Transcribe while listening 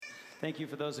Thank you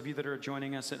for those of you that are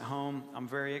joining us at home. I'm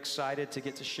very excited to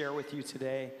get to share with you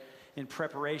today in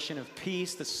preparation of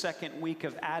peace, the second week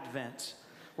of Advent.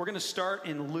 We're going to start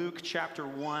in Luke chapter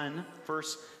 1,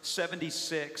 verse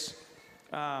 76.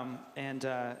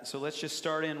 So let's just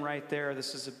start in right there.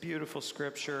 This is a beautiful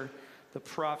scripture, the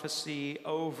prophecy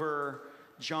over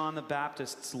John the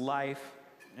Baptist's life.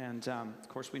 And of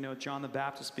course, we know John the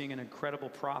Baptist being an incredible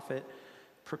prophet,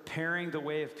 preparing the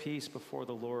way of peace before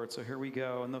the Lord. So here we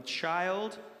go. And the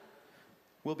child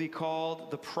will be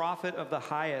called the prophet of the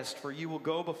highest, for you will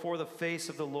go before the face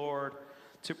of the Lord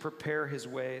to prepare his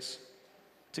ways,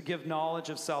 to give knowledge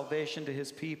of salvation to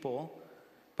his people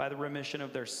by the remission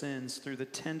of their sins through the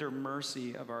tender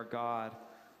mercy of our God.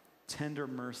 Tender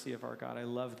mercy of our God. I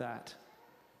love that.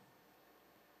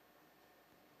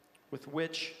 With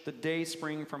which the day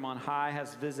spring from on high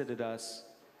has visited us,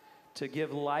 to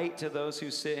give light to those who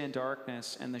sit in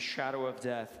darkness and the shadow of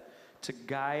death, to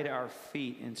guide our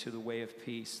feet into the way of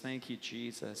peace. Thank you,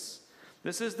 Jesus.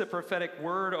 This is the prophetic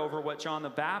word over what John the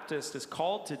Baptist is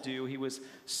called to do. He was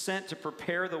sent to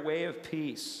prepare the way of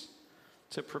peace,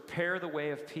 to prepare the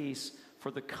way of peace for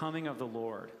the coming of the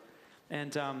Lord.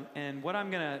 And what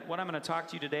I'm gonna talk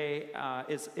to you today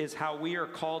is how we are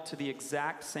called to the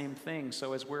exact same thing.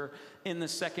 So as we're in the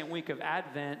second week of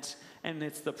Advent, and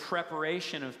it's the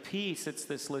preparation of peace, it's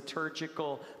this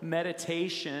liturgical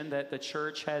meditation that the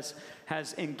church has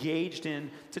engaged in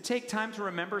to take time to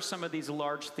remember some of these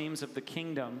large themes of the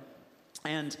kingdom.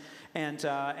 And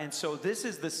so this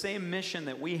is the same mission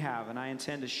that we have, and I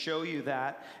intend to show you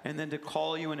that, and then to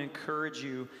call you and encourage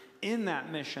you in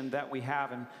that mission that we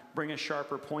have and bring a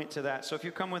sharper point to that. So if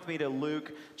you come with me to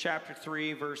Luke chapter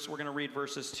 3, we're going to read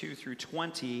verses 2 through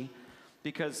 20,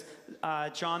 because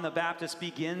John the Baptist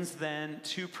begins then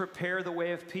to prepare the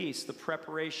way of peace, the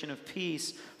preparation of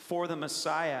peace for the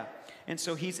Messiah. And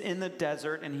so he's in the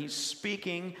desert and he's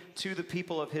speaking to the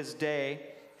people of his day.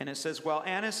 And it says, while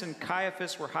Annas and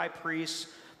Caiaphas were high priests,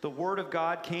 the word of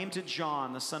God came to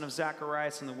John, the son of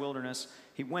Zacharias, in the wilderness.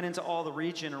 He went into all the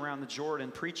region around the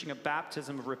Jordan, preaching a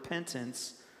baptism of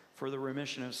repentance for the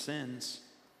remission of sins,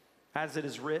 as it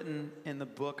is written in the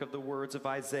book of the words of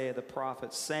Isaiah the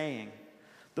prophet, saying,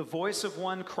 the voice of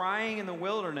one crying in the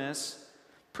wilderness,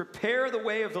 prepare the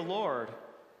way of the Lord.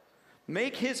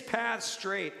 Make his path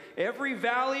straight. Every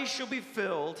valley shall be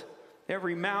filled,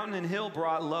 every mountain and hill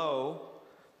brought low.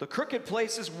 The crooked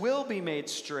places will be made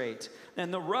straight,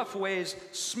 and the rough ways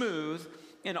smooth,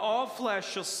 and all flesh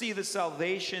shall see the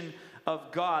salvation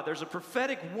of God. There's a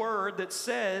prophetic word that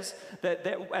says that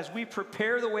as we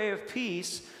prepare the way of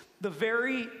peace, the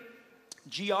very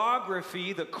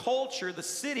geography, the culture, the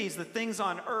cities, the things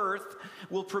on earth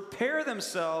will prepare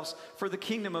themselves for the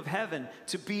kingdom of heaven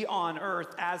to be on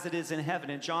earth as it is in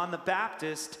heaven. And John the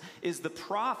Baptist is the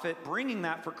prophet bringing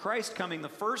that for Christ coming the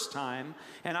first time.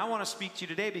 And I want to speak to you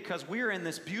today because we're in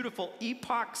this beautiful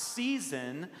epoch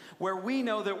season where we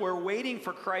know that we're waiting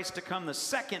for Christ to come the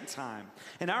second time.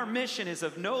 And our mission is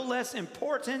of no less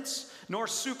importance nor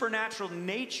supernatural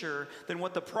nature than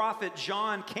what the prophet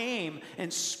John came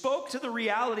and spoke to the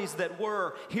realities that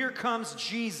were, here comes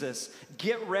Jesus,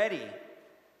 get ready.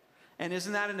 And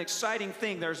isn't that an exciting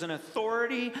thing? There's an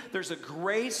authority, there's a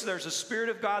grace, there's a Spirit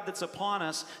of God that's upon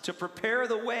us to prepare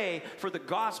the way for the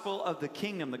gospel of the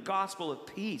kingdom, the gospel of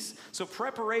peace. So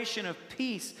preparation of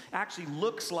peace actually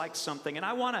looks like something. And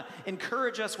I want to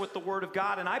encourage us with the Word of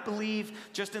God. And I believe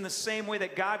just in the same way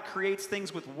that God creates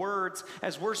things with words,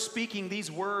 as we're speaking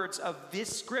these words of this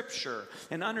scripture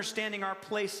and understanding our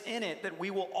place in it, that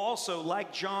we will also,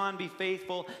 like John, be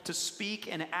faithful to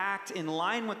speak and act in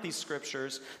line with these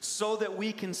scriptures, so that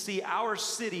we can see our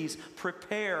cities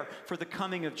prepare for the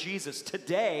coming of Jesus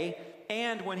today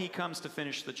and when he comes to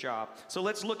finish the job. So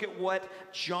let's look at what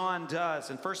John does.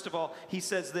 And first of all, he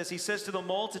says this. He says to the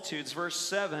multitudes, verse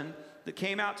 7, that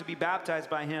came out to be baptized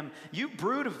by him, you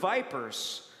brood of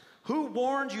vipers, who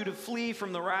warned you to flee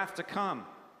from the wrath to come?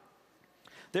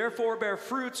 Therefore bear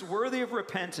fruits worthy of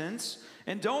repentance,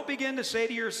 and don't begin to say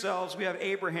to yourselves, we have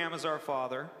Abraham as our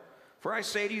father. For I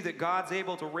say to you that God's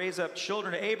able to raise up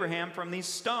children to Abraham from these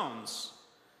stones.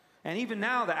 And even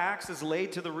now the axe is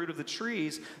laid to the root of the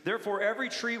trees. Therefore every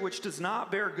tree which does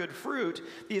not bear good fruit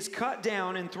is cut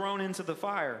down and thrown into the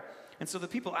fire. And so the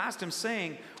people asked him,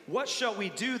 saying, what shall we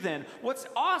do then? What's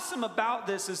awesome about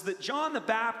this is that John the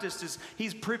Baptist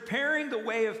he's preparing the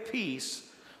way of peace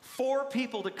for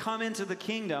people to come into the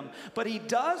kingdom. But he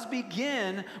does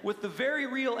begin with the very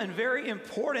real and very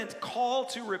important call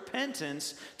to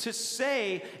repentance to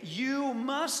say, you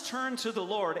must turn to the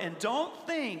Lord. And don't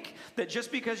think that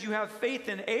just because you have faith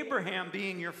in Abraham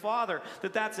being your father,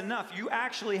 that that's enough. You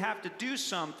actually have to do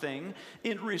something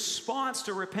in response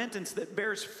to repentance that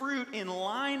bears fruit in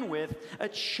line with a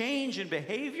change in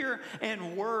behavior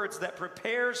and words that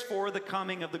prepares for the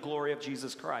coming of the glory of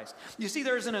Jesus Christ. You see,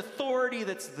 there's an authority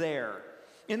that's there.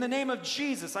 In the name of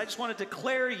Jesus, I just want to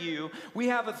declare to you, we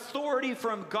have authority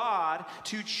from God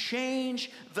to change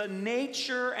the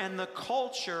nature and the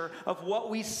culture of what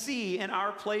we see in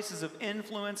our places of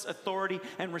influence, authority,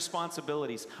 and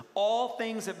responsibilities. All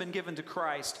things have been given to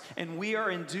Christ, and we are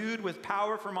endued with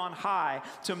power from on high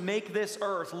to make this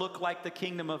earth look like the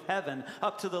kingdom of heaven,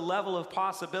 up to the level of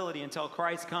possibility until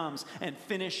Christ comes and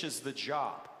finishes the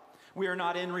job. We are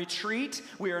not in retreat.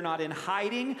 We are not in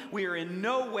hiding. We are in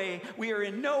no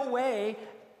way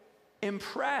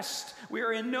impressed. We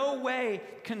are in no way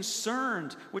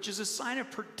concerned, which is a sign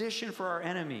of perdition for our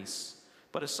enemies,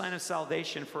 but a sign of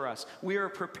salvation for us. We are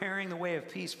preparing the way of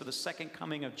peace for the second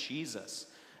coming of Jesus.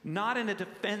 Not in a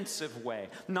defensive way,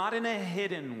 not in a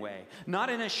hidden way, not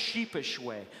in a sheepish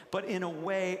way, but in a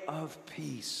way of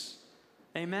peace.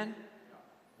 Amen?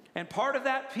 And part of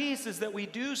that peace is that we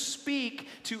do speak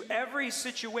to every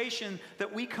situation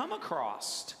that we come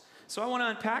across. So I want to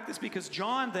unpack this because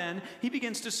John then, he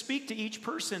begins to speak to each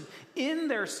person in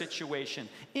their situation,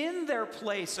 in their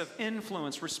place of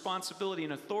influence, responsibility,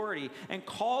 and authority, and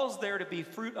calls there to be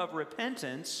fruit of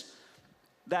repentance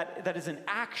that is an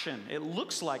action. It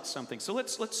looks like something. So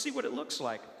let's see what it looks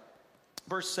like.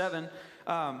 Verse 7,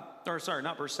 not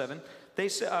verse 7. They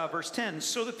say, verse 10,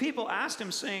 so the people asked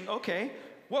him, saying, okay,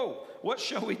 whoa, what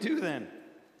shall we do then?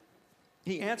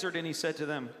 He answered and he said to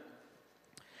them,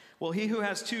 well, he who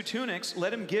has 2 tunics,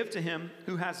 let him give to him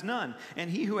who has none.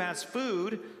 And he who has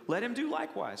food, let him do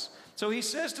likewise. So he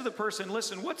says to the person,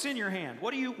 listen, what's in your hand?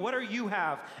 What do you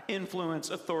have influence,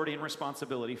 authority, and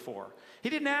responsibility for? He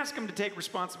didn't ask him to take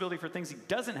responsibility for things he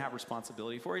doesn't have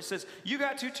responsibility for. He says, you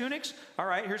got 2 tunics? All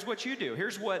right, here's what you do.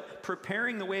 Here's what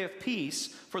preparing the way of peace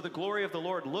for the glory of the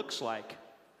Lord looks like.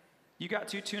 You got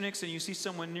 2 tunics and you see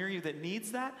someone near you that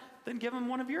needs that, then give them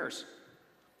one of yours.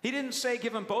 He didn't say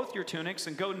give them both your tunics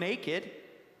and go naked.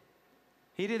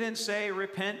 He didn't say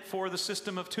repent for the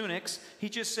system of tunics. He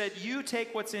just said you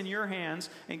take what's in your hands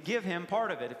and give him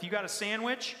part of it. If you got a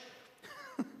sandwich,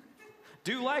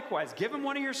 do likewise. Give him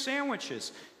one of your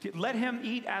sandwiches. Let him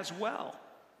eat as well.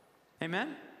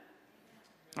 Amen?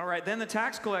 All right, then the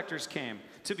tax collectors came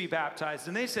to be baptized,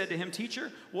 and they said to him,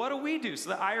 teacher, what do we do?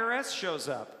 So the IRS shows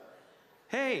up.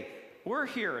 Hey, we're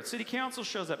here. City council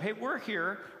shows up. Hey, we're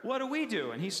here. What do we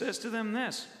do? And he says to them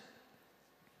this.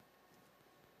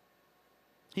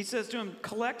 He says to him,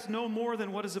 collect no more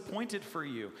than what is appointed for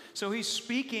you. So he's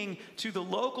speaking to the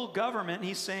local government.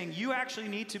 He's saying you actually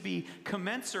need to be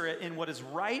commensurate in what is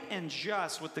right and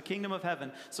just with the kingdom of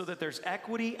heaven so that there's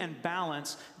equity and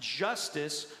balance,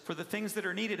 justice for the things that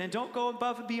are needed. And don't go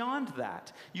above and beyond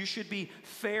that. You should be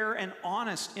fair and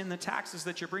honest in the taxes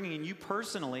that you're bringing in. You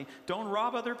personally, don't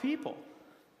rob other people.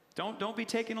 Don't be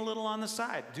taking a little on the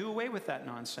side. Do away with that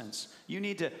nonsense. You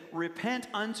need to repent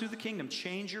unto the kingdom.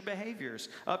 Change your behaviors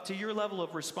up to your level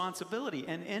of responsibility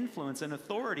and influence and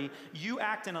authority. You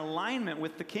act in alignment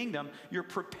with the kingdom. You're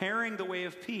preparing the way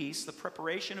of peace, the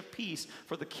preparation of peace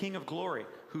for the King of glory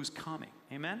who's coming.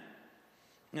 Amen?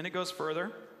 And it goes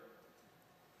further.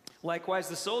 Likewise,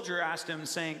 the soldiers asked him,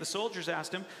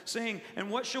 saying,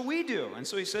 and what shall we do? And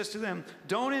so he says to them,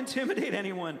 don't intimidate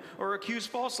anyone or accuse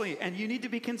falsely, and you need to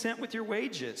be content with your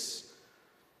wages.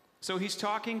 So he's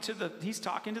talking to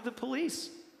the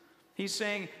police. He's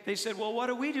saying, they said, well, what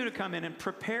do we do to come in and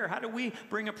prepare? How do we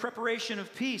bring a preparation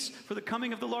of peace for the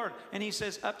coming of the Lord? And he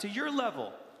says, up to your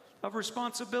level of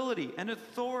responsibility and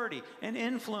authority and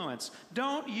influence.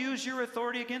 Don't use your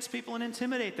authority against people and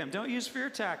intimidate them. Don't use fear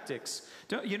tactics.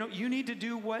 You need to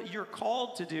do what you're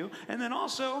called to do. And then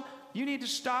also, you need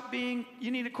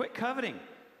to quit coveting.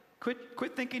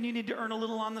 Quit thinking you need to earn a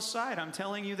little on the side. I'm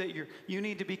telling you that you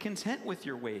need to be content with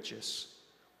your wages.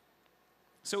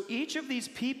 So each of these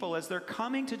people, as they're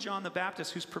coming to John the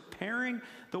Baptist, who's preparing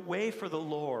the way for the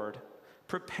Lord,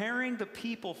 preparing the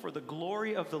people for the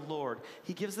glory of the Lord,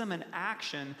 he gives them an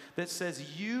action that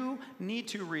says you need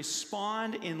to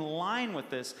respond in line with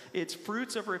this. It's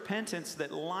fruits of repentance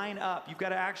that line up. You've got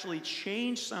to actually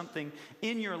change something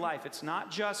in your life. It's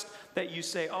not just that you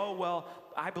say, oh, well,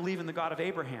 I believe in the God of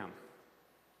Abraham.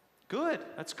 Good.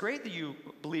 That's great that you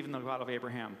believe in the God of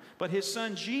Abraham. But his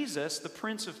son Jesus, the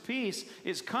Prince of Peace,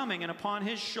 is coming, and upon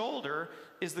his shoulder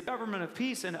is the government of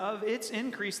peace, and of its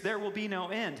increase there will be no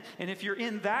end. And if you're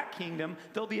in that kingdom,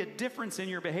 there'll be a difference in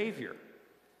your behavior.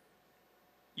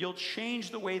 You'll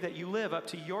change the way that you live up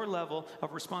to your level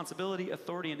of responsibility,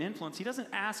 authority, and influence. He doesn't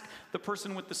ask the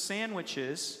person with the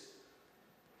sandwiches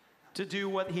to do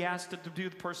what he asked to do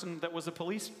the person that was a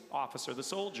police officer, the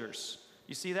soldiers.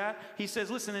 You see that? He says,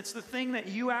 listen, it's the thing that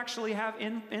you actually have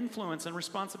influence and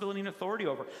responsibility and authority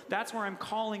over. That's where I'm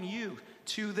calling you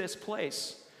to this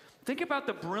place. Think about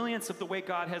the brilliance of the way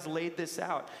God has laid this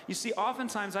out. You see,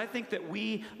 oftentimes I think that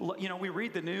we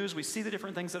read the news, we see the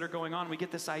different things that are going on, we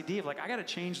get this idea of like, I got to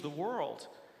change the world.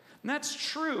 And that's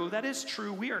true. That is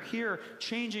true. We are here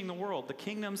changing the world. The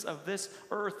kingdoms of this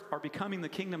earth are becoming the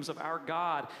kingdoms of our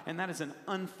God. And that is an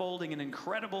unfolding, an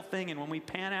incredible thing. And when we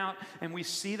pan out and we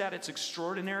see that, it's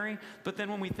extraordinary. But then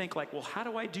when we think like, well, how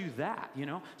do I do that? You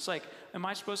know, it's like, am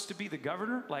I supposed to be the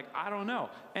governor? Like, I don't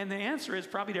know. And the answer is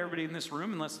probably to everybody in this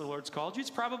room, unless the Lord's called you, it's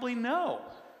probably no.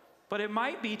 But it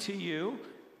might be to you,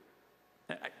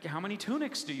 how many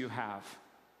tunics do you have?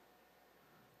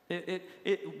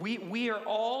 We are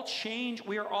all changed.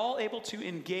 We are all able to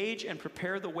engage and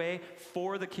prepare the way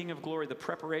for the King of Glory, the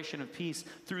preparation of peace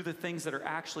through the things that are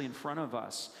actually in front of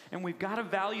us. And we've got to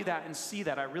value that and see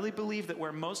that. I really believe that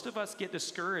where most of us get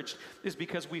discouraged is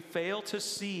because we fail to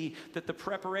see that the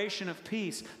preparation of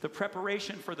peace, the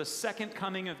preparation for the second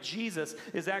coming of Jesus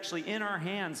is actually in our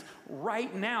hands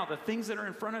right now. The things that are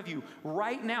in front of you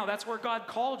right now, that's where God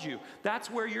called you. That's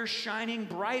where you're shining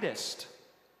brightest.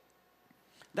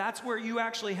 That's where you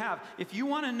actually have. If you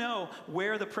want to know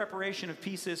where the preparation of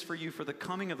peace is for you for the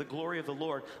coming of the glory of the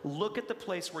Lord, look at the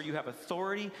place where you have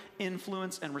authority,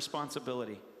 influence, and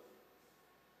responsibility.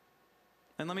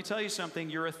 And let me tell you something,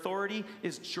 your authority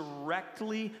is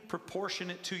directly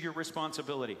proportionate to your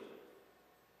responsibility.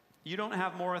 You don't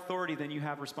have more authority than you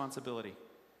have responsibility.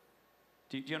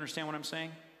 Do you understand what I'm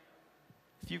saying?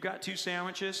 If you've got 2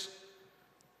 sandwiches,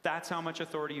 that's how much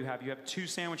authority you have. You have 2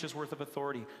 sandwiches worth of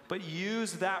authority. But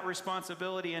use that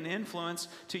responsibility and influence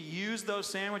to use those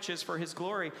sandwiches for his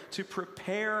glory, to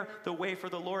prepare the way for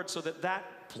the Lord so that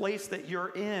that place that you're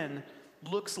in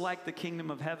looks like the kingdom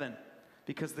of heaven.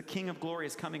 Because the King of Glory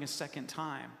is coming a second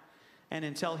time. And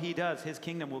until he does, his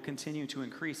kingdom will continue to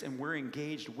increase, and we're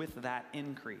engaged with that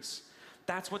increase.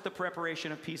 That's what the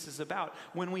preparation of peace is about.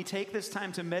 When we take this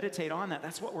time to meditate on that,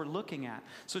 that's what we're looking at.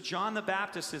 So John the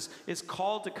Baptist is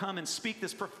called to come and speak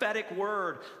this prophetic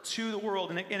word to the world.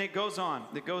 And it goes on.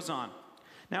 It goes on.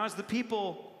 Now as the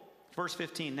people, verse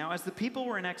 15, now as the people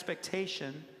were in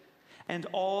expectation and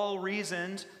all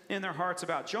reasoned in their hearts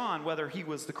about John, whether he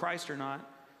was the Christ or not,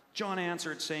 John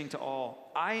answered, saying to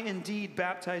all, I indeed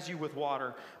baptize you with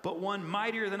water, but one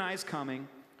mightier than I is coming,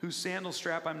 whose sandal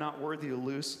strap I'm not worthy to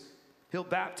loose. He'll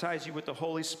baptize you with the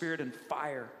Holy Spirit and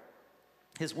fire.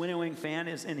 His winnowing fan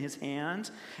is in his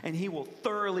hand, and he will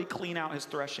thoroughly clean out his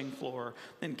threshing floor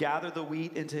and gather the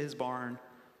wheat into his barn.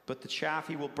 But the chaff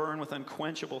he will burn with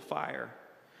unquenchable fire.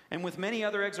 And with many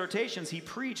other exhortations, he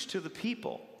preached to the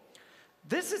people.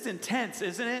 This is intense,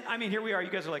 isn't it? I mean, here we are.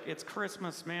 You guys are like, it's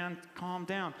Christmas, man. Calm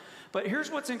down. But here's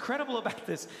what's incredible about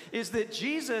this is that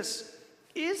Jesus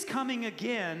is coming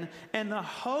again, and the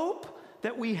hope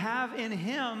that we have in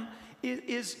him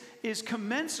is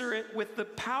commensurate with the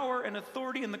power and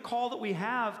authority and the call that we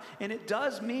have. And it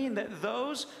does mean that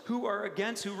those who are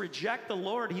against, who reject the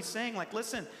Lord, he's saying like,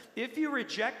 listen, if you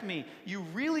reject me, you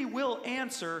really will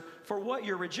answer for what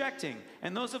you're rejecting.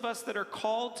 And those of us that are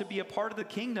called to be a part of the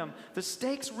kingdom, the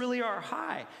stakes really are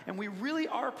high. And we really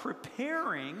are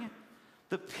preparing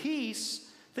the peace.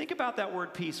 Think about that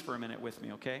word peace for a minute with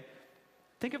me, okay?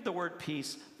 Think of the word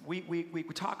peace. We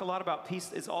talk a lot about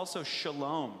peace. It's also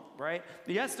shalom, right?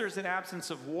 Yes, there's an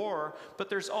absence of war, but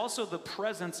there's also the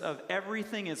presence of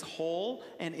everything is whole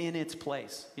and in its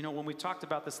place. You know, when we talked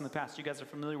about this in the past, you guys are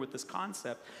familiar with this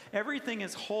concept. Everything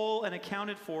is whole and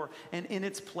accounted for and in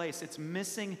its place. It's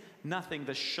missing nothing,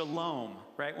 the shalom,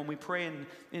 right? When we pray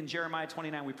in Jeremiah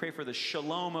 29, we pray for the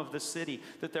shalom of the city,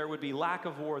 that there would be lack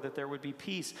of war, that there would be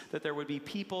peace, that there would be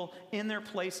people in their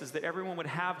places, that everyone would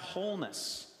have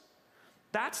wholeness.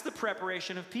 That's the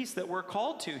preparation of peace that we're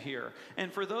called to here.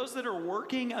 And for those that are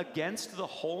working against the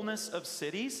wholeness of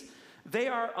cities, they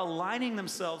are aligning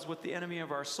themselves with the enemy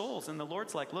of our souls. And the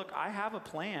Lord's like, look, I have a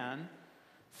plan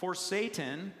for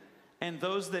Satan and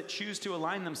those that choose to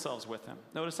align themselves with him.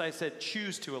 Notice I said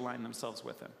choose to align themselves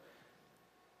with him.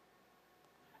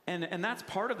 And that's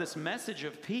part of this message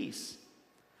of peace.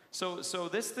 So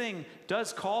this thing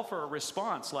does call for a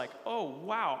response like, oh,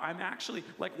 wow, I'm actually,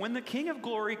 like when the King of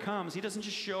Glory comes, he doesn't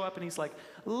just show up and he's like,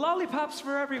 lollipops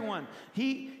for everyone.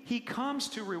 He comes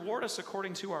to reward us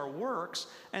according to our works,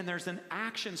 and there's an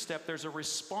action step. There's a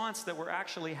response that we're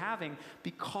actually having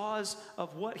because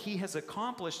of what he has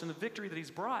accomplished and the victory that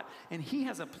he's brought. And he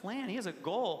has a plan, he has a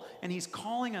goal, and he's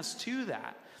calling us to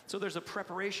that. So there's a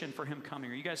preparation for him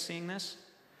coming. Are you guys seeing this?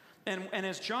 And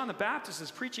as John the Baptist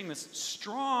is preaching this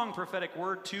strong prophetic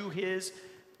word to his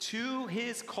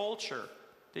culture,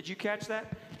 did you catch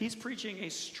that? He's preaching a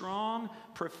strong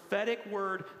prophetic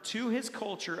word to his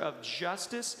culture of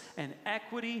justice and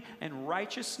equity and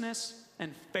righteousness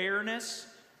and fairness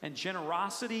and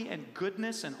generosity and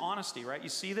goodness and honesty, right? You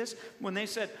see this? When they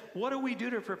said, what do we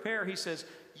do to prepare? He says,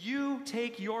 you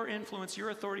take your influence, your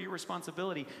authority, your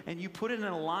responsibility, and you put it in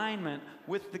alignment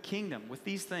with the kingdom, with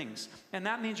these things. And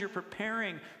that means you're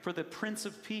preparing for the Prince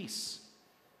of Peace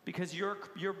because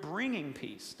you're bringing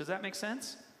peace. Does that make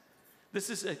sense? This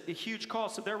is a huge call.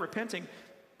 So they're repenting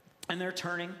and they're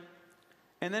turning.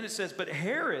 And then it says, but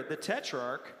Herod, the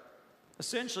tetrarch,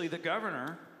 essentially the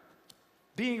governor,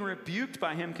 being rebuked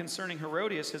by him concerning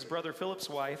Herodias, his brother Philip's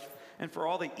wife, and for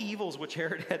all the evils which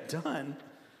Herod had done,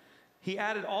 he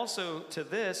added also to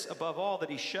this, above all, that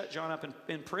he shut John up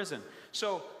in prison.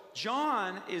 So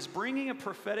John is bringing a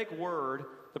prophetic word,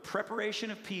 the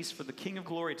preparation of peace for the King of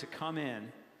Glory to come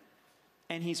in,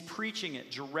 and he's preaching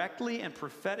it directly and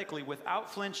prophetically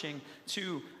without flinching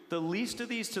to the least of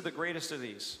these to the greatest of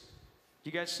these.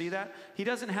 You guys see that? He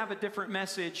doesn't have a different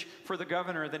message for the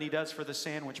governor than he does for the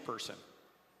sandwich person.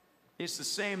 It's the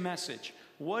same message.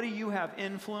 What do you have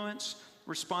influence,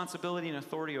 responsibility, and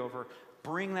authority over?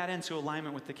 Bring that into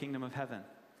alignment with the kingdom of heaven.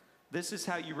 This is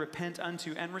how you repent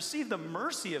unto and receive the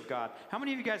mercy of God. How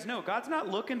many of you guys know God's not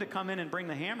looking to come in and bring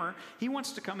the hammer? He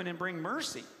wants to come in and bring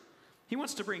mercy. He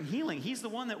wants to bring healing. He's the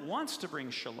one that wants to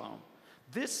bring shalom.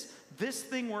 This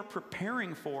thing we're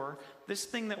preparing for, this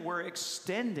thing that we're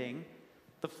extending,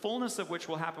 the fullness of which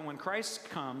will happen when Christ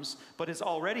comes, but is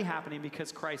already happening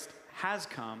because Christ has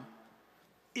come,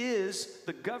 is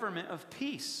the government of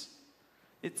peace.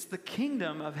 It's the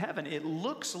kingdom of heaven. It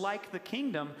looks like the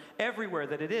kingdom everywhere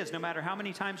that it is. No matter how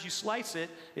many times you slice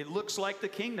it, it looks like the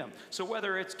kingdom. So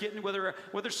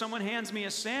whether someone hands me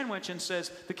a sandwich and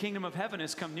says, the kingdom of heaven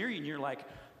has come near you, and you're like,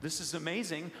 this is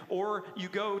amazing. Or you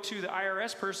go to the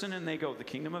IRS person and they go, the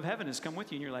kingdom of heaven has come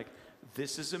with you. And you're like,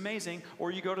 this is amazing.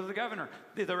 Or you go to the governor.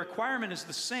 The requirement is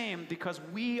the same because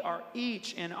we are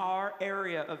each in our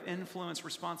area of influence,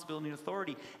 responsibility, and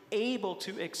authority able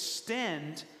to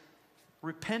extend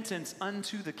repentance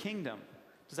unto the kingdom.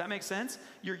 Does that make sense?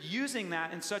 You're using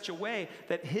that in such a way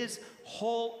that his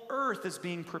whole earth is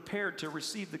being prepared to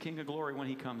receive the King of Glory when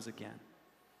he comes again.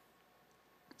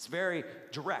 It's very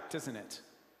direct, isn't it?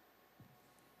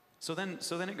 So then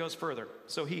it goes further.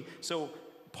 So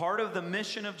part of the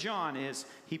mission of John is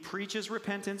he preaches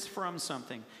repentance from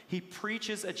something. He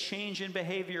preaches a change in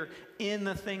behavior in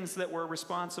the things that we're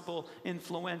responsible,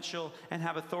 influential, and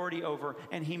have authority over.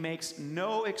 And he makes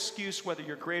no excuse whether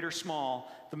you're great or small.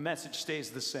 The message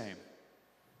stays the same.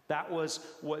 That was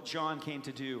what John came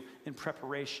to do in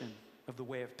preparation of the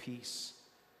way of peace.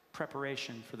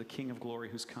 Preparation for the King of Glory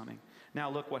who's coming. Now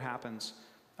look what happens.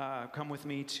 Come with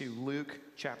me to Luke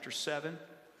chapter 7,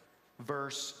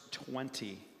 verse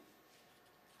 20.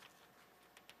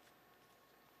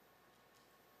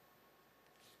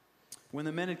 When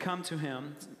the men had come to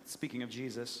him, speaking of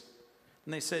Jesus,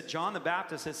 and they said, John the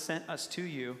Baptist has sent us to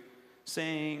you,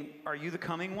 saying, are you the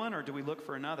coming one, or do we look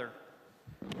for another?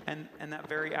 And that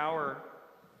very hour,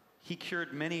 he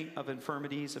cured many of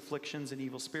infirmities, afflictions, and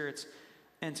evil spirits,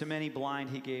 and to many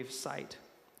blind he gave sight.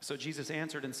 So Jesus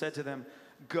answered and said to them,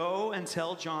 go and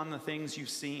tell John the things you've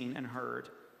seen and heard,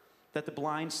 that the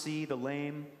blind see, the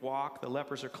lame walk, the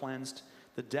lepers are cleansed,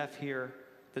 the deaf hear,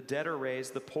 the dead are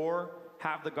raised, the poor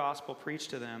have the gospel preached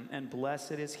to them, and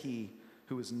blessed is he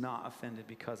who is not offended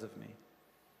because of me.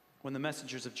 When the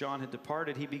messengers of John had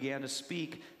departed, he began to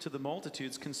speak to the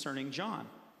multitudes concerning John.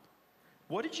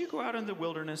 What did you go out in the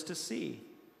wilderness to see?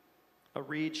 A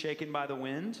reed shaken by the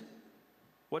wind?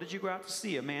 What did you go out to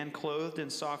see? A man clothed in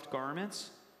soft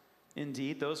garments?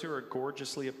 Indeed, those who are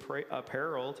gorgeously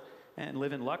apparelled and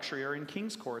live in luxury are in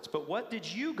king's courts. But what did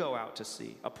you go out to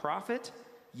see? A prophet?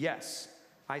 Yes,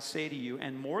 I say to you,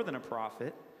 and more than a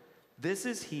prophet. This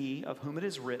is he of whom it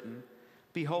is written,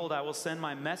 behold, I will send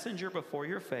my messenger before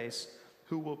your face,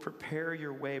 who will prepare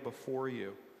your way before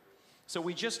you. So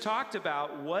we just talked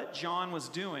about what John was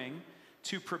doing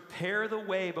to prepare the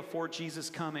way before Jesus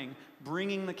coming,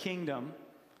 bringing the kingdom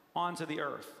onto the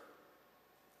earth.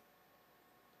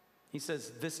 He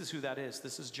says, this is who that is.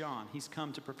 This is John. He's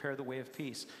come to prepare the way of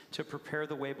peace, to prepare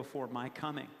the way before my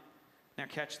coming. Now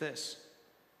catch this.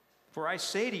 For I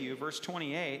say to you, verse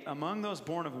 28, among those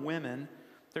born of women,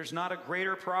 there's not a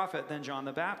greater prophet than John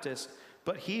the Baptist,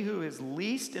 but he who is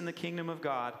least in the kingdom of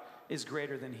God is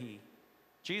greater than he.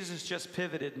 Jesus just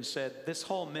pivoted and said, this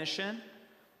whole mission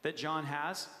that John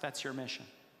has, that's your mission.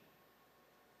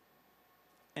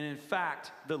 And in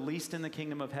fact, the least in the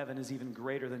kingdom of heaven is even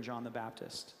greater than John the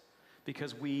Baptist.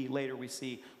 Because we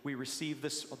receive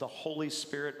this, the Holy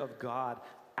Spirit of God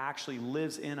actually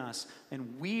lives in us.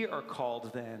 And we are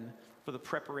called then, for the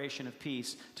preparation of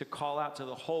peace, to call out to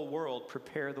the whole world,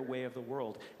 prepare the way of the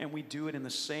world. And we do it in the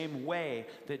same way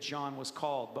that John was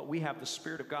called. But we have the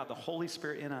Spirit of God, the Holy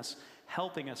Spirit in us,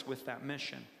 helping us with that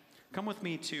mission. Come with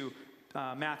me to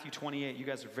Matthew 28. You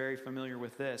guys are very familiar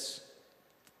with this.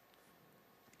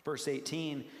 Verse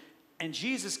 18. And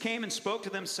Jesus came and spoke to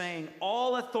them, saying,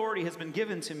 all authority has been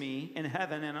given to me in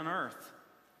heaven and on earth.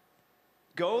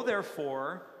 Go,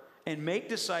 therefore, and make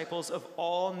disciples of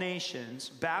all nations,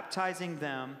 baptizing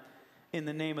them in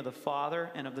the name of the Father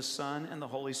and of the Son and the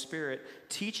Holy Spirit,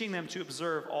 teaching them to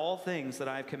observe all things that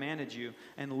I have commanded you.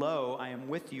 And lo, I am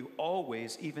with you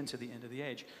always, even to the end of the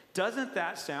age. Doesn't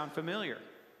that sound familiar?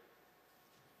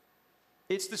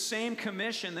 It's the same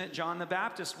commission that John the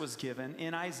Baptist was given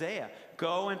in Isaiah.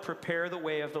 Go and prepare the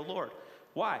way of the Lord.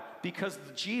 Why? Because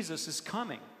Jesus is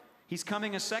coming. He's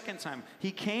coming a second time.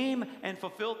 He came and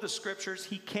fulfilled the scriptures.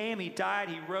 He came, he died,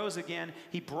 he rose again.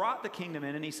 He brought the kingdom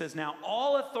in, and he says, now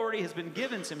all authority has been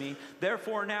given to me.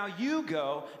 Therefore now you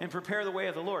go and prepare the way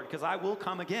of the Lord, because I will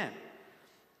come again.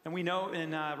 And we know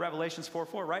in Revelations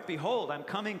 4:4, right? Behold, I'm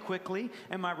coming quickly,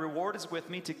 and my reward is with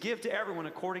me to give to everyone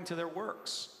according to their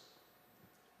works.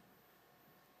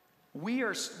 We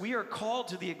are called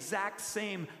to the exact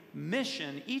same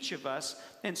mission, each of us.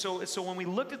 And so when we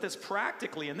looked at this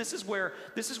practically, and this is where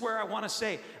I want to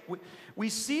say, we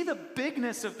see the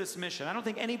bigness of this mission. I don't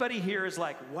think anybody here is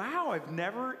like, wow, I've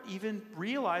never even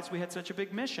realized we had such a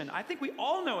big mission. I think we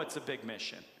all know it's a big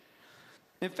mission.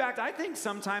 In fact, I think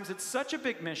sometimes it's such a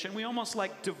big mission, we almost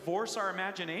like divorce our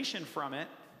imagination from it,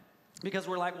 because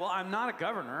we're like, well, I'm not a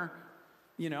governor.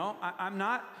 You know, I'm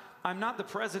not the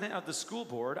president of the school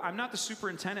board. I'm not the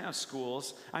superintendent of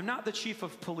schools. I'm not the chief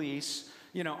of police.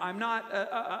 You know, I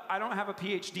don't have a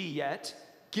PhD yet.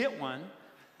 Get one,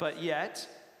 but yet.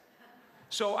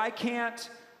 So I can't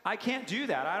do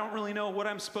that. I don't really know what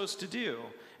I'm supposed to do.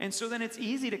 And so then it's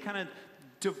easy to kind of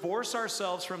divorce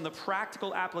ourselves from the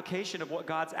practical application of what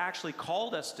God's actually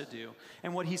called us to do.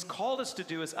 And what he's called us to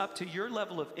do is up to your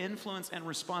level of influence and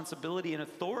responsibility and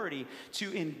authority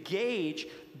to engage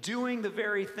doing the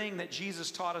very thing that Jesus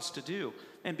taught us to do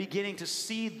and beginning to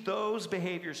see those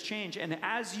behaviors change. And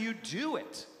as you do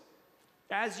it,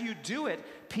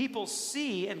 people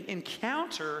see and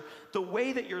encounter the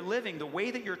way that you're living, the way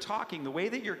that you're talking, the way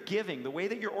that you're giving, the way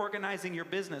that you're organizing your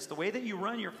business, the way that you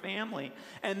run your family.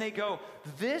 And they go,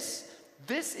 this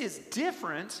is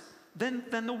different than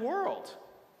the world.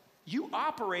 You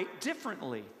operate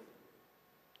differently.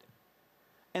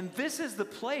 And this is the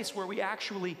place where we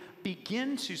actually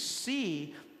begin to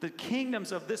see the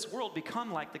kingdoms of this world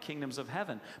become like the kingdoms of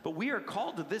heaven. But we are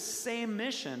called to this same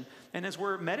mission. And as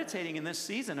we're meditating in this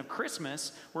season of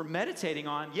Christmas, we're meditating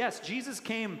on, yes, Jesus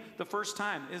came the first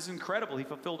time. It is incredible. He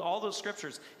fulfilled all those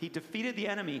scriptures. He defeated the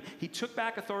enemy. He took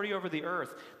back authority over the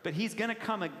earth. But he's going to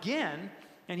come again,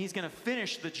 and he's going to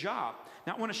finish the job.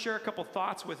 Now, I want to share a couple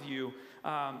thoughts with you,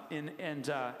 and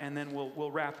then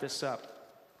we'll wrap this up.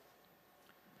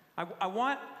 I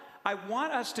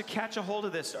want us to catch a hold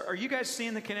of this. Are you guys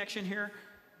seeing the connection here?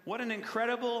 What an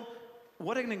incredible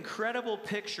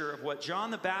picture of what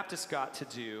John the Baptist got to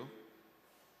do.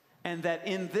 And that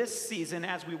in this season,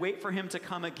 as we wait for him to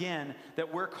come again,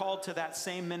 that we're called to that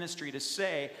same ministry to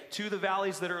say, to the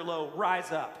valleys that are low,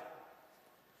 rise up.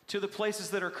 To the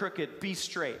places that are crooked, be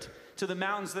straight. To the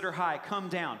mountains that are high, come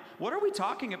down. What are we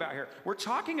talking about here? We're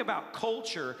talking about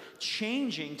culture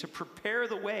changing to prepare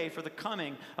the way for the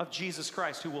coming of Jesus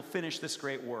Christ, who will finish this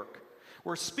great work.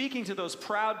 We're speaking to those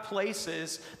proud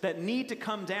places that need to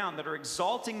come down, that are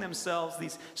exalting themselves,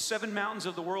 these 7 mountains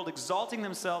of the world, exalting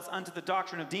themselves unto the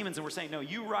doctrine of demons. And we're saying, no,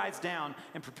 you rise down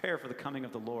and prepare for the coming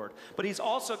of the Lord. But he's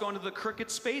also going to the crooked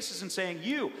spaces and saying,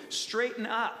 you straighten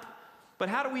up. But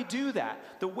how do we do that?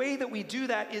 The way that we do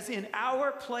that is in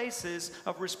our places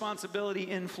of responsibility,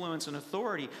 influence, and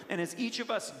authority. And as each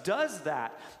of us does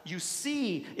that, you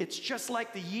see it's just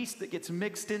like the yeast that gets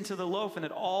mixed into the loaf and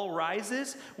it all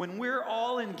rises. When we're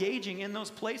all engaging in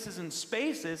those places and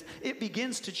spaces, it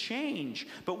begins to change.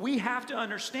 But we have to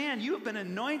understand you have been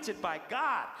anointed by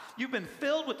God. You've been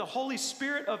filled with the Holy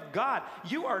Spirit of God.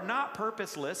 You are not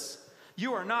purposeless.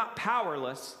 You are not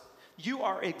powerless. You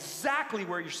are exactly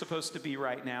where you're supposed to be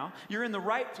right now. You're in the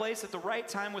right place at the right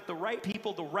time with the right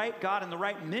people, the right God, and the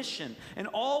right mission. And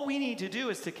all we need to do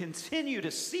is to continue to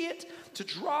see it, to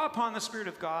draw upon the Spirit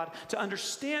of God, to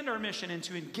understand our mission, and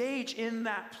to engage in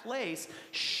that place,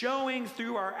 showing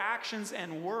through our actions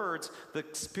and words the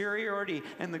superiority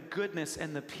and the goodness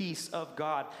and the peace of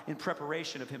God in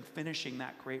preparation of Him finishing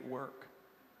that great work.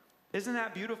 Isn't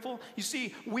that beautiful? You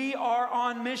see, we are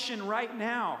on mission right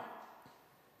now.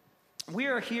 We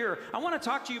are here. I want to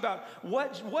talk to you about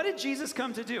what did Jesus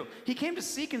come to do? He came to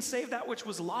seek and save that which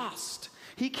was lost.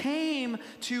 He came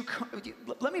to,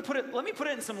 let me put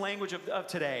it in some language of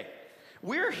today.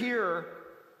 We're here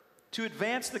to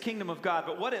advance the kingdom of God,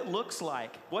 but what it looks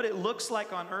like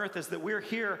on earth is that we're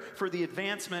here for the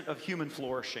advancement of human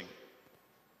flourishing.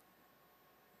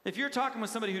 If you're talking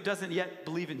with somebody who doesn't yet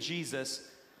believe in Jesus,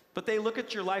 but they look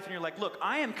at your life and you're like, look,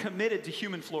 I am committed to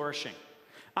human flourishing.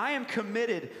 I am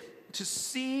committed to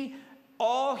see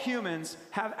all humans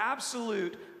have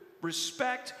absolute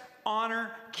respect,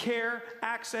 honor, care,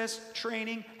 access,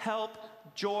 training, help,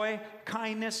 joy,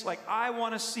 kindness. Like, I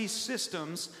want to see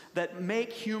systems that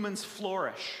make humans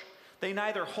flourish. They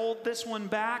neither hold this one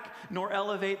back nor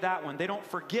elevate that one. They don't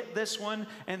forget this one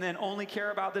and then only care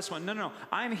about this one. No.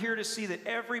 I'm here to see that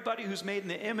everybody who's made in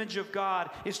the image of God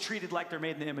is treated like they're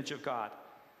made in the image of God.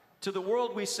 To the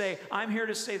world we say, I'm here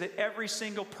to say that every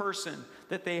single person,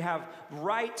 that they have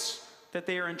rights, that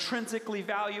they are intrinsically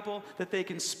valuable, that they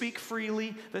can speak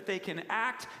freely, that they can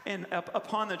act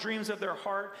upon the dreams of their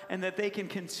heart, and that they can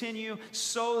continue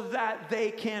so that they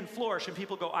can flourish. And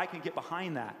people go, I can get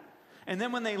behind that. And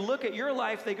then when they look at your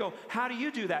life, they go, how do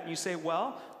you do that? And you say,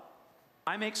 well,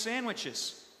 I make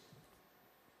sandwiches.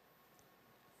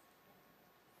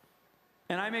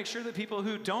 And I make sure that people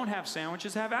who don't have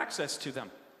sandwiches have access to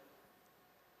them.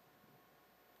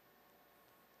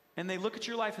 And they look at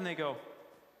your life and they go,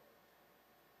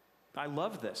 I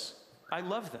love this. I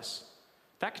love this.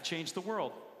 That could change the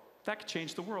world. That could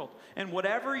change the world. And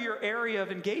whatever your area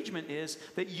of engagement is,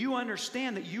 that you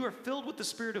understand that you are filled with the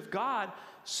Spirit of God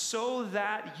so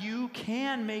that you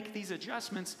can make these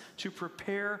adjustments to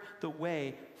prepare the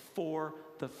way for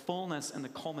the fullness and the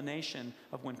culmination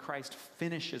of when Christ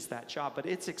finishes that job. But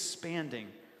it's expanding.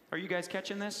 Are you guys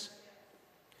catching this?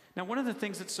 Now, one of the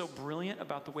things that's so brilliant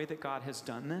about the way that God has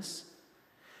done this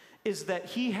is that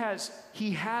He has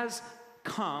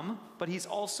come, but He's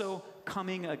also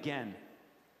coming again.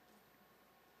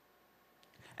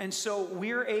 And so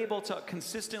we're able to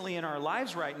consistently in our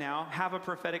lives right now have a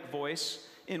prophetic voice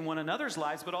in one another's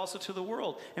lives, but also to the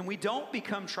world. And we don't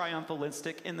become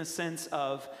triumphalistic in the sense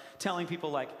of telling people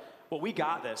like, well, we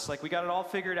got this. Like, we got it all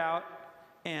figured out,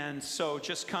 and so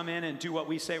just come in and do what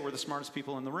we say. We're the smartest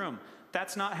people in the room.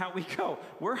 That's not how we go.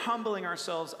 We're humbling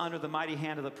ourselves under the mighty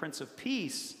hand of the Prince of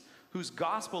Peace, whose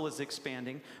gospel is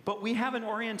expanding, but we have an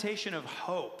orientation of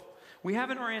hope. We have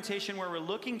an orientation where we're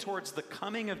looking towards the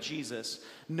coming of Jesus,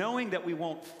 knowing that we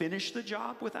won't finish the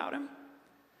job without Him.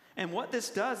 And what this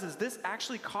does is this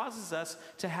actually causes us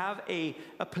to have a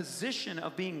position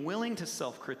of being willing to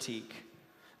self-critique,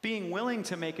 being willing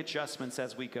to make adjustments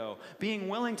as we go, being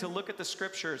willing to look at the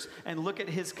scriptures and look at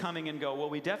His coming and go, well,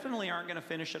 we definitely aren't going to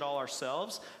finish it all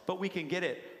ourselves, but we can get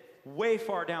it way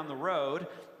far down the road.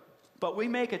 But we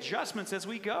make adjustments as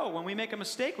we go. When we make a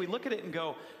mistake, we look at it and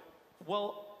go,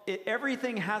 well,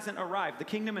 everything hasn't arrived. The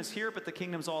kingdom is here, but the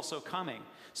kingdom's also coming.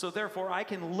 So therefore, I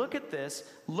can look at this,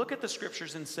 look at the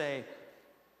scriptures and say,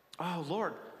 oh,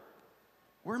 Lord,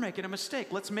 we're making a mistake.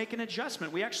 Let's make an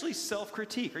adjustment. We actually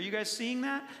self-critique. Are you guys seeing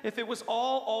that? If it was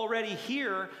all already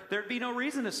here, there'd be no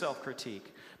reason to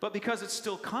self-critique. But because it's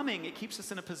still coming, it keeps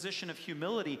us in a position of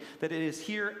humility that it is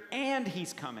here and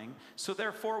He's coming. So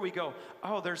therefore we go,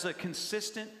 oh, there's a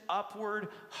consistent, upward,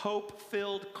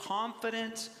 hope-filled,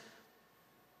 confident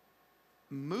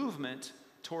movement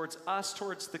towards us,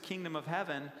 towards the kingdom of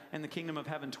heaven, and the kingdom of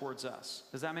heaven towards us.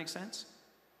 Does that make sense?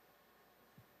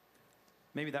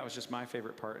 Maybe that was just my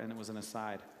favorite part and it was an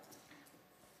aside.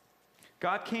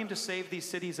 God came to save these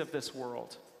cities of this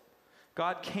world.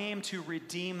 God came to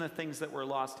redeem the things that were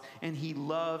lost, and He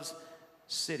loves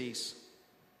cities.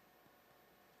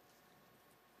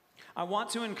 I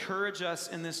want to encourage us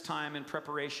in this time in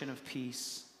preparation of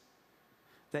peace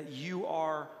that you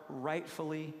are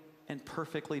rightfully and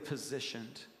perfectly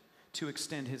positioned to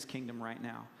extend his kingdom right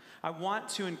now. I want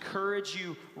to encourage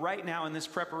you right now in this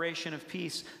preparation of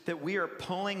peace that we are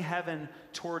pulling heaven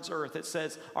towards earth. It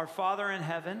says, "Our Father in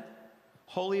heaven,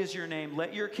 holy is your name.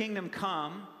 Let your kingdom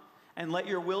come and let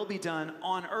your will be done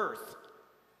on earth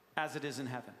as it is in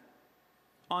heaven."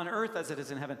 On earth as it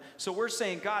is in heaven. So we're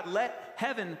saying, God, let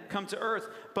heaven come to earth,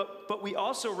 but we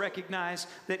also recognize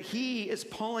that he is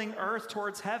pulling earth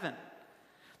towards heaven.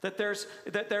 That there's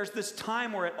this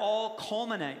time where it all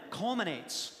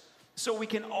culminates. So we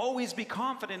can always be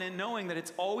confident in knowing that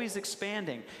it's always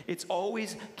expanding. It's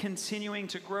always continuing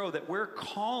to grow. That we're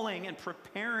calling and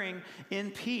preparing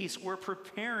in peace. We're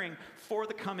preparing for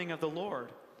the coming of the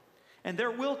Lord. And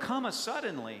there will come a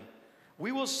suddenly.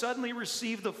 We will suddenly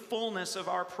receive the fullness of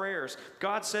our prayers.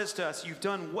 God says to us, "You've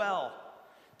done well."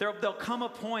 There'll come a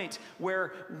point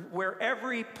where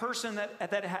every person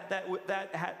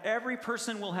every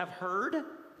person will have heard.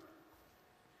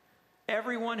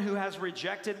 Everyone who has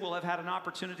rejected will have had an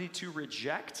opportunity to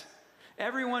reject.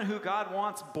 Everyone who God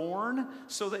wants born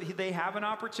so that they have an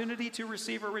opportunity to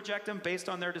receive or reject him based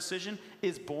on their decision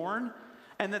is born.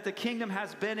 And that the kingdom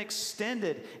has been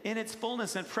extended in its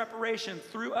fullness and preparation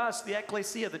through us, the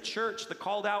ecclesia, the church, the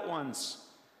called out ones,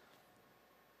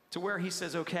 to where he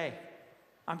says, "Okay,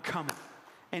 I'm coming."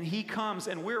 And he comes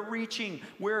and we're reaching,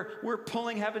 we're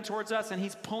pulling heaven towards us and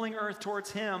he's pulling earth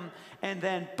towards him. And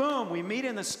then boom, we meet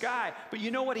in the sky. But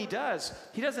you know what he does?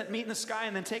 He doesn't meet in the sky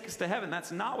and then take us to heaven.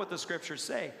 That's not what the scriptures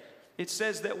say. It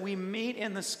says that we meet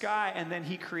in the sky and then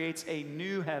he creates a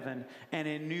new heaven and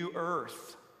a new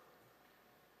earth.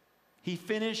 He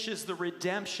finishes the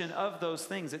redemption of those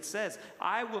things. It says,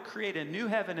 "I will create a new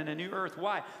heaven and a new earth."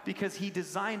 Why? Because he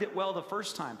designed it well the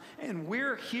first time. And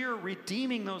we're here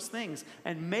redeeming those things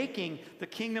and making the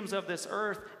kingdoms of this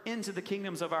earth into the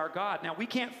kingdoms of our God. Now, we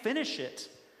can't finish it,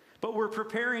 but we're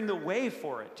preparing the way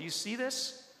for it. Do you see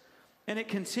this? And it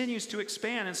continues to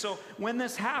expand. And so when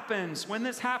this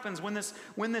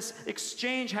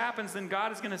exchange happens, then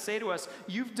God is going to say to us,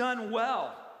 "You've done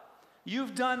well.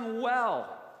 You've done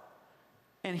well."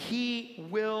 And he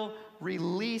will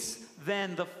release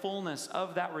then the fullness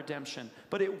of that redemption.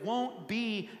 But it won't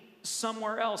be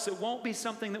somewhere else. It won't be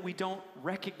something that we don't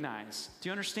recognize. Do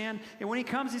you understand? And when he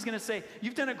comes, he's going to say,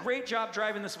 "You've done a great job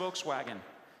driving this Volkswagen.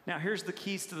 Now here's the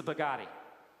keys to the Bugatti."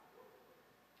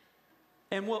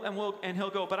 And he'll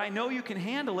go, "But I know you can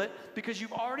handle it because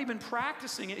you've already been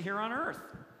practicing it here on earth.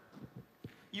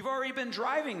 You've already been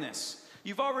driving this.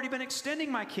 You've already been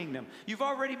extending my kingdom. You've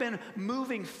already been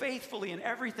moving faithfully in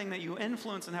everything that you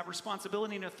influence and have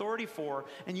responsibility and authority for,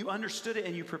 and you understood it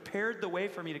and you prepared the way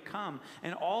for me to come."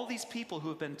 And all these people who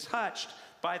have been touched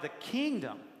by the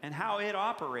kingdom and how it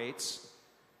operates,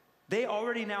 they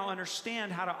already now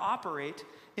understand how to operate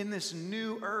in this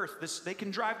new earth. They can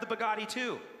drive the Bugatti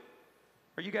too.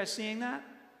 Are you guys seeing that?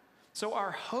 So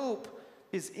our hope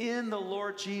is in the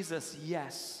Lord Jesus,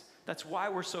 yes. That's why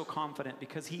we're so confident,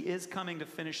 because he is coming to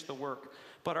finish the work.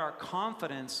 But our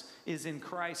confidence is in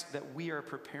Christ, that we are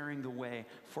preparing the way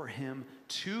for him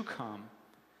to come.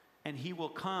 And he will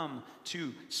come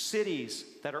to cities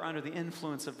that are under the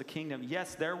influence of the kingdom.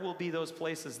 Yes, there will be those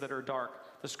places that are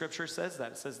dark. The scripture says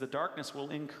that. It says the darkness will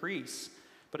increase.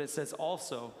 But it says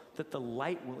also that the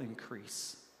light will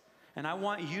increase. And I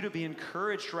want you to be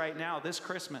encouraged right now this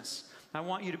Christmas. I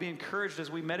want you to be encouraged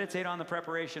as we meditate on the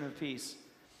preparation of peace,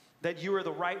 that you are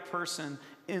the right person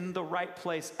in the right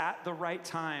place at the right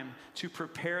time to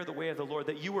prepare the way of the Lord,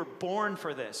 that you were born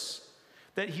for this,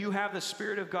 that you have the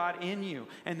Spirit of God in you,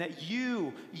 and that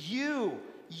you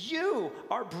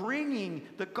are bringing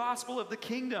the gospel of the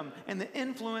kingdom and the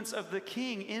influence of the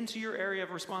King into your area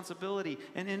of responsibility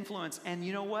and influence. And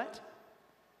you know what?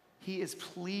 He is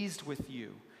pleased with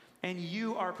you. And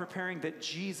you are preparing that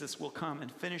Jesus will come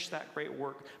and finish that great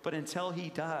work. But until he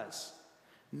does,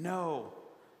 know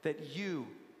that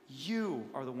you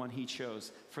are the one he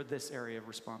chose for this area of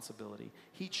responsibility.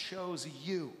 He chose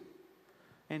you.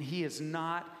 And he is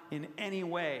not in any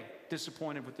way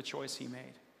disappointed with the choice he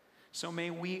made. So may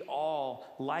we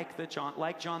all, like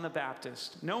John the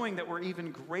Baptist, knowing that we're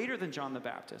even greater than John the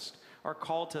Baptist, are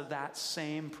called to that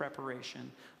same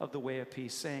preparation of the way of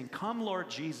peace, saying, "Come, Lord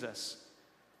Jesus.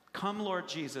 Come, Lord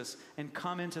Jesus, and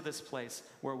come into this place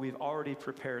where we've already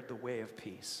prepared the way of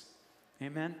peace."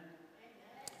 Amen?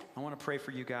 I want to pray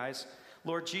for you guys.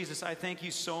 Lord Jesus, I thank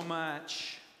you so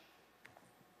much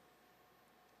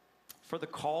for the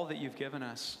call that you've given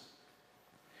us.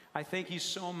 I thank you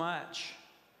so much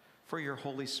for your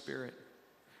Holy Spirit.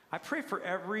 I pray for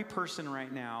every person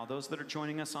right now, those that are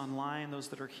joining us online, those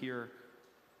that are here,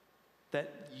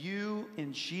 that you,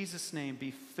 in Jesus' name,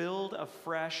 be filled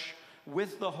afresh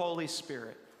with the Holy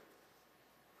Spirit.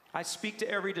 I speak to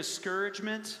every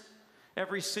discouragement,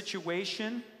 every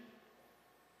situation,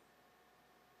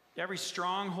 every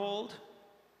stronghold.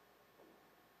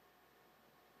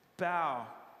 Bow,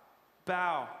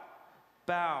 bow,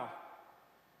 bow,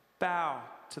 bow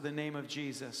to the name of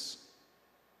Jesus.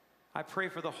 I pray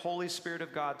for the Holy Spirit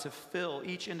of God to fill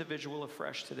each individual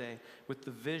afresh today with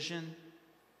the vision,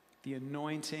 the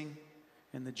anointing,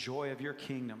 and the joy of your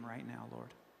kingdom right now,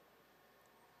 Lord.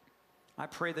 I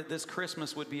pray that this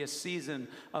Christmas would be a season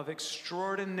of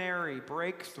extraordinary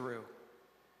breakthrough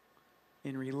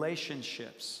in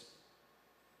relationships,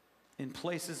 in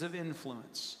places of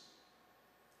influence,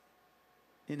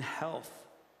 in health.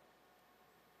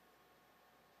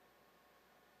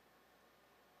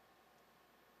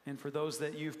 And for those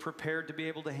that you've prepared to be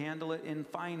able to handle it, in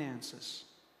finances.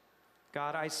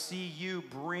 God, I see you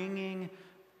bringing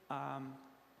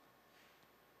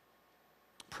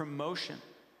promotion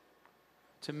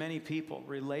to many people,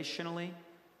 relationally,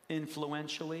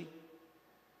 influentially,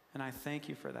 and I thank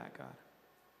you for that, God.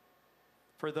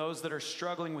 For those that are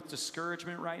struggling with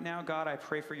discouragement right now, God, I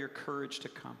pray for your courage to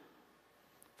come.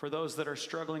 For those that are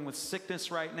struggling with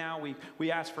sickness right now,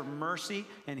 we ask for mercy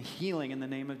and healing in the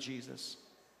name of Jesus.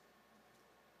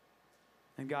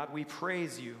 And God, we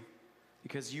praise you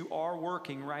because you are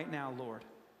working right now, Lord.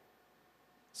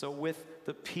 So with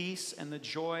the peace and the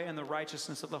joy and the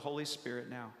righteousness of the Holy Spirit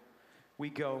now, we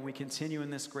go and we continue in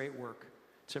this great work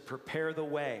to prepare the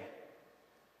way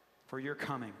for your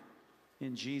coming.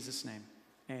 In Jesus' name,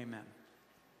 amen.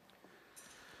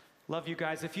 Love you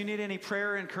guys. If you need any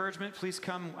prayer or encouragement, please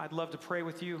come. I'd love to pray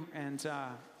with you. And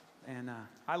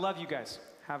I love you guys.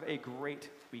 Have a great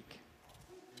week.